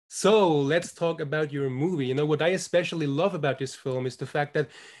So let's talk about your movie. What I especially love about this film is the fact that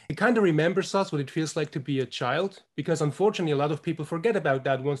it kind of remembers us what it feels like to be a child, because unfortunately, a lot of people forget about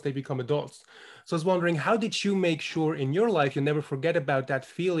that once they become adults. So I was wondering, how did you make sure in your life you never forget about that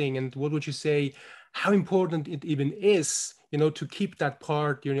feeling? And what would you say, how important it even is, to keep that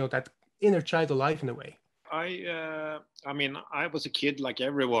part, that inner child alive in a way? I mean, I was a kid like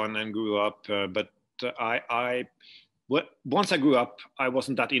everyone and grew up, but once I grew up, I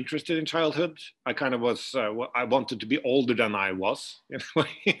wasn't that interested in childhood. I kind of was. I wanted to be older than I was. In a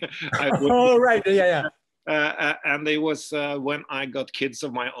way. I would, Oh, right. Yeah, yeah. and it was when I got kids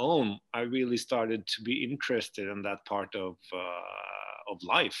of my own, I really started to be interested in that part of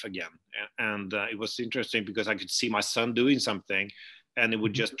life again. And it was interesting because I could see my son doing something, and it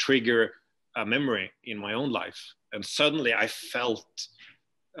would Mhm. just trigger a memory in my own life. And suddenly I felt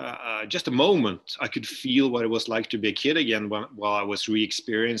just a moment, I could feel what it was like to be a kid again while I was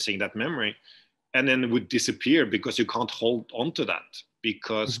re-experiencing that memory. And then it would disappear because you can't hold on to that,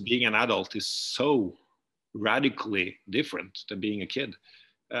 because Mhm. being an adult is so radically different than being a kid.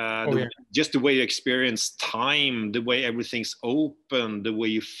 Oh, yeah. Just the way you experience time, the way everything's open, the way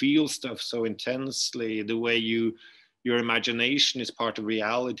you feel stuff so intensely, the way your imagination is part of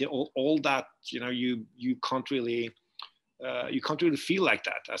reality, all that, you can't really feel like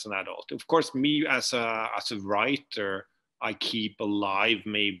that as an adult. Of course, me as a writer, I keep alive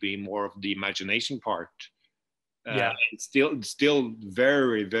maybe more of the imagination part. Yeah. It's still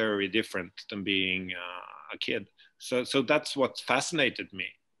very, very different than being a kid. So that's what fascinated me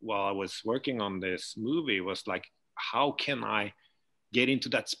while I was working on this movie, was like, how can I get into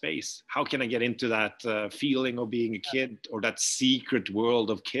that space? How can I get into that feeling of being a kid, or that secret world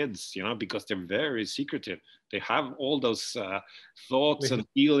of kids? Because they're very secretive. They have all those thoughts and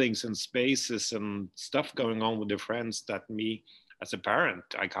feelings and spaces and stuff going on with their friends that me, as a parent,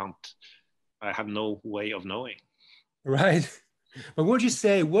 I can't. I have no way of knowing. Right. But would you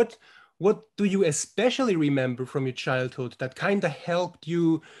say what do you especially remember from your childhood that kind of helped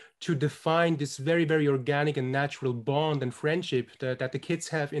you to define this very, very organic and natural bond and friendship that the kids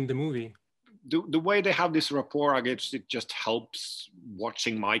have in the movie? The way they have this rapport, I guess it just helps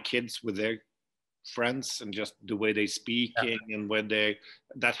watching my kids with their friends, and just the way they Yeah. speaking and where they,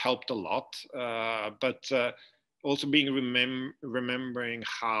 that helped a lot. But also being remembering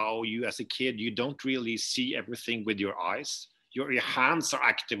how you as a kid, you don't really see everything with your eyes. Your hands are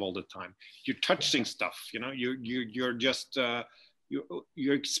active all the time. You're Yeah. touching stuff. You're just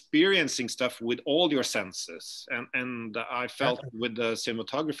you're experiencing stuff with all your senses. And I felt Exactly. with the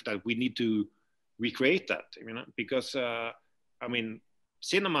cinematography that we need to recreate that. Because I mean,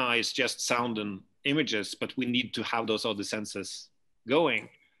 cinema is just sound and images, but we need to have those other senses going.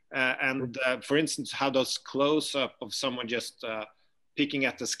 And for instance, how those close up of someone just picking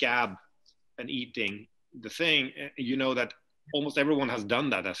at the scab and eating the thing, that almost everyone has done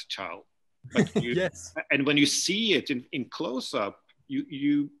that as a child. But Yes. and when you see it in close up,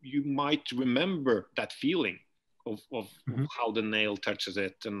 you might remember that feeling of Mhm. how the nail touches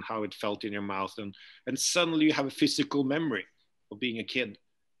it and how it felt in your mouth, and suddenly you have a physical memory of being a kid.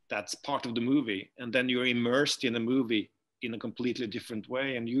 That's part of the movie, and then you're immersed in the movie in a completely different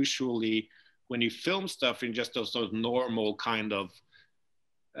way. And usually when you film stuff in just those normal kind of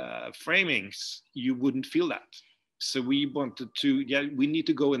framings, you wouldn't feel that. So we wanted to, yeah, we need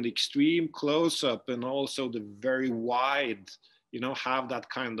to go in the extreme close up and also the very wide, have that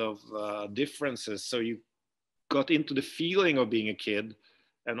kind of differences. So you got into the feeling of being a kid,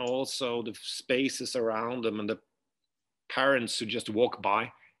 and also the spaces around them, and the parents who just walk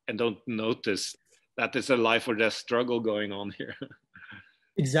by and don't notice that there's a life or death struggle going on here.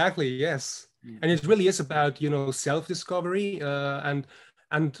 Exactly, yes. And it really is about, self-discovery,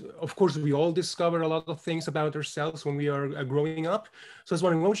 and of course we all discover a lot of things about ourselves when we are growing up. So I was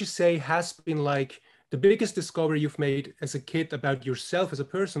wondering, what would you say has been like the biggest discovery you've made as a kid about yourself as a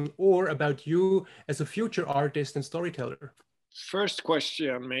person, or about you as a future artist and storyteller? First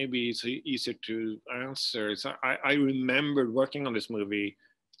question maybe is easier to answer. So I remember working on this movie,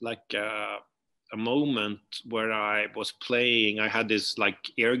 like a moment where I was playing. I had this like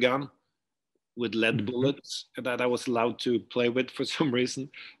air gun with lead Mhm. bullets that I was allowed to play with for some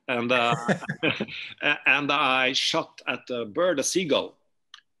reason, and and I shot at a bird, a seagull,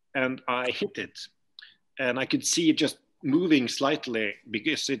 and I hit it, and I could see it just moving slightly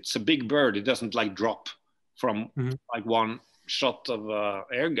because it's a big bird. It doesn't like drop from Mhm. like one shot of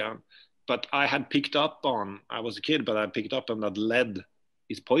air gun. But I had picked up on, I was a kid, but I picked up on that lead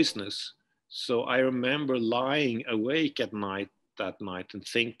is poisonous. So I remember lying awake at night that night and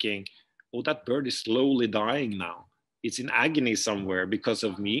thinking, oh, that bird is slowly dying now. it's in agony somewhere because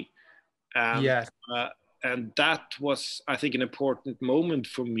of me. And Yes. uh, and that was, I think, an important moment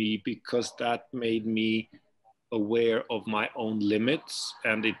for me, because that made me aware of my own limits,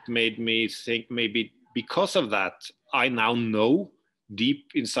 and it made me think, maybe because of that, I now know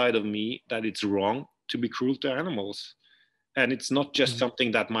deep inside of me that it's wrong to be cruel to animals. And it's not just Mhm.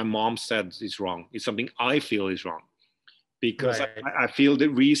 something that my mom said is wrong, it's something I feel is wrong, because Right. I feel the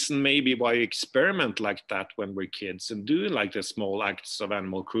reason maybe why we experiment like that when we're kids and doing like the small acts of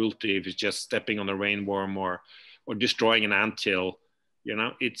animal cruelty, if it's just stepping on a rainworm or destroying an anthill, you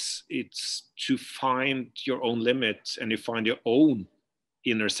know, it's to find your own limits, and you find your own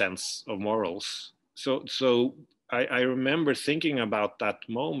inner sense of morals. So I remember thinking about that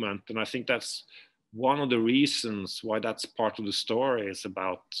moment, and I think that's one of the reasons why that's part of the story, is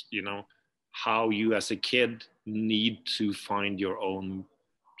about, you know, how you as a kid need to find your own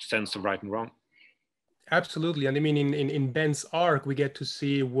sense of right and wrong. Absolutely. And I mean, in Ben's arc, we get to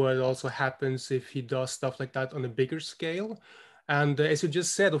see what also happens if he does stuff like that on a bigger scale. And as you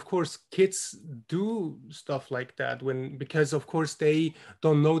just said, of course, kids do stuff like that when, because of course they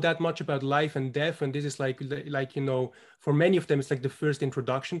don't know that much about life and death. And this is like, you know, for many of them, it's like the first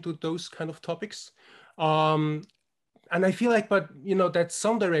introduction to those kind of topics. Um, and I feel like, but you know, that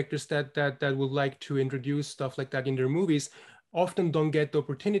some directors that would like to introduce stuff like that in their movies often don't get the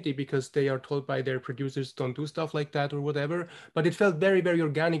opportunity because they are told by their producers don't do stuff like that or whatever. But it felt very, very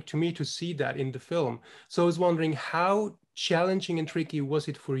organic to me to see that in the film. So I was wondering how challenging and tricky was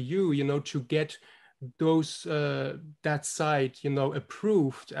it for you, you know, to get those that side, you know,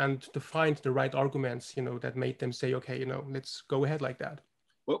 approved and to find the right arguments, you know, that made them say, okay, you know, let's go ahead like that.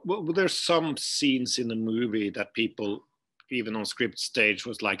 Well, there's some scenes in the movie that people, even on script stage,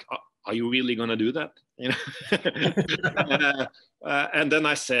 was like, "Are you really going to do that?" You know. And then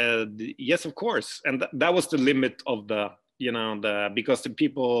I said, "Yes, of course." And that was the limit of the, you know, because the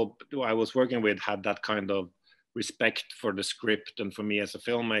people who I was working with had that kind of respect for the script and for me as a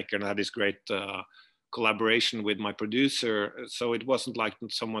filmmaker, and had this great collaboration with my producer. So it wasn't like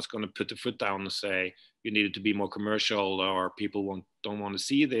someone's going to put the foot down and say, you needed to be more commercial, or people don't want to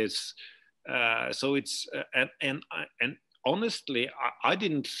see this. So it's and honestly, I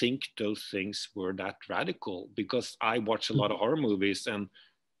didn't think those things were that radical, because I watch a lot of horror movies, and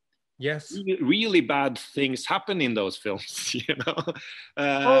Yes. really, really bad things happen in those films. You know.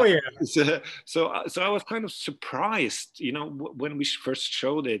 uh, Oh yeah. so I was kind of surprised, you know, when we first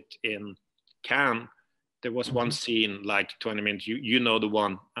showed it in Cannes. There was one Mhm. scene like 20 minutes, you know the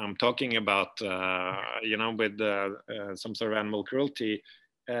one I'm talking about, you know, with some sort of animal cruelty,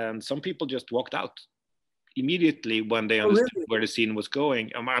 and some people just walked out immediately when they Oh understood really? where the scene was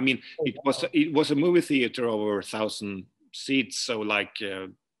going. I mean, Oh, wow. it was a movie theater over 1,000 seats, so like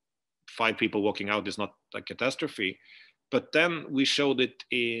 5 people walking out is not a catastrophe. But then we showed it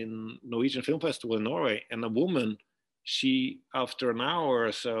in Norwegian Film Festival in Norway, and a woman, she, after an hour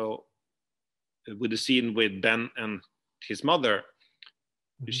or so, with the scene with Ben and his mother,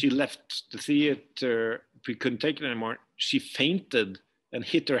 Mhm. she left the theater. We couldn't take it anymore. She fainted and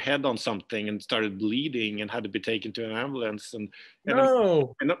hit her head on something and started bleeding and had to be taken to an ambulance. And I'm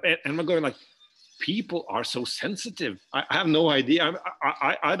No. and I'm going like, people are so sensitive. I have no idea.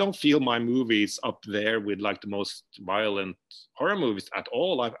 I don't feel my movies up there with like the most violent horror movies at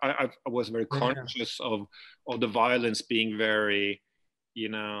all. I was very Yeah. conscious of the violence being very, you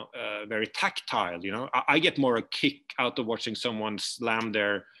know, very tactile. You know, I get more a kick out of watching someone slam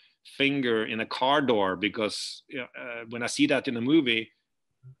their finger in a car door, because when I see that in a movie,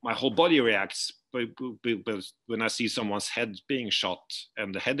 my whole body reacts. But when I see someone's head being shot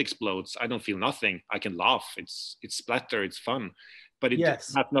and the head explodes, I don't feel nothing. I can laugh. It's splatter. It's fun, but it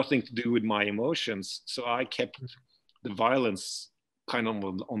Yes. had nothing to do with my emotions. So I kept the violence kind of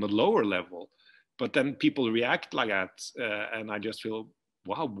on the lower level. But then people react like that, and I just feel,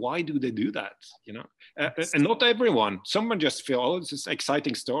 wow, why do they do that? You know, and not everyone. Someone just feel, oh, it's an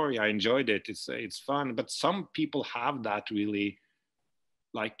exciting story. I enjoyed it. It's fun. But some people have that really,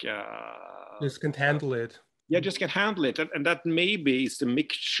 like Just can't handle it. yeah, just can handle it. And that maybe is the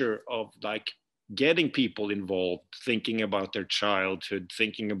mixture of like getting people involved, thinking about their childhood,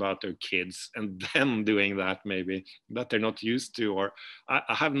 thinking about their kids, and then doing that maybe that they're not used to. Or I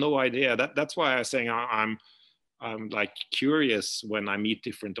have no idea. That's why I'm saying I'm like curious when I meet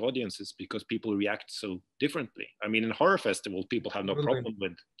different audiences, because people react so differently. I mean, in horror festival, people have no Absolutely. problem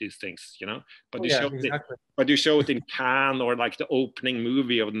with these things, you know. But Oh you yeah, show it, exactly. but you show it in Cannes, or like the opening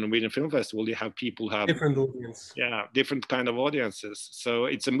movie of the Norwegian Film Festival. You have people who have, Different audience. yeah, different kind of audiences. So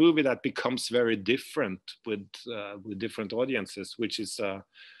it's a movie that becomes very different with different audiences, which is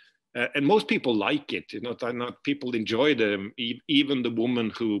And most people like it. Not people enjoy them. Even the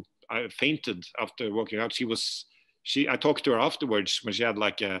woman who fainted after walking out, I talked to her afterwards when she had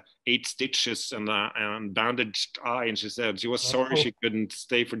like 8 stitches and bandaged eye, and she said she was sorry Oh. she couldn't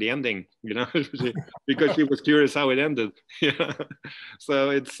stay for the ending, because she was curious how it ended. Yeah.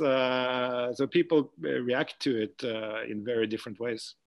 So it's so people react to it in very different ways.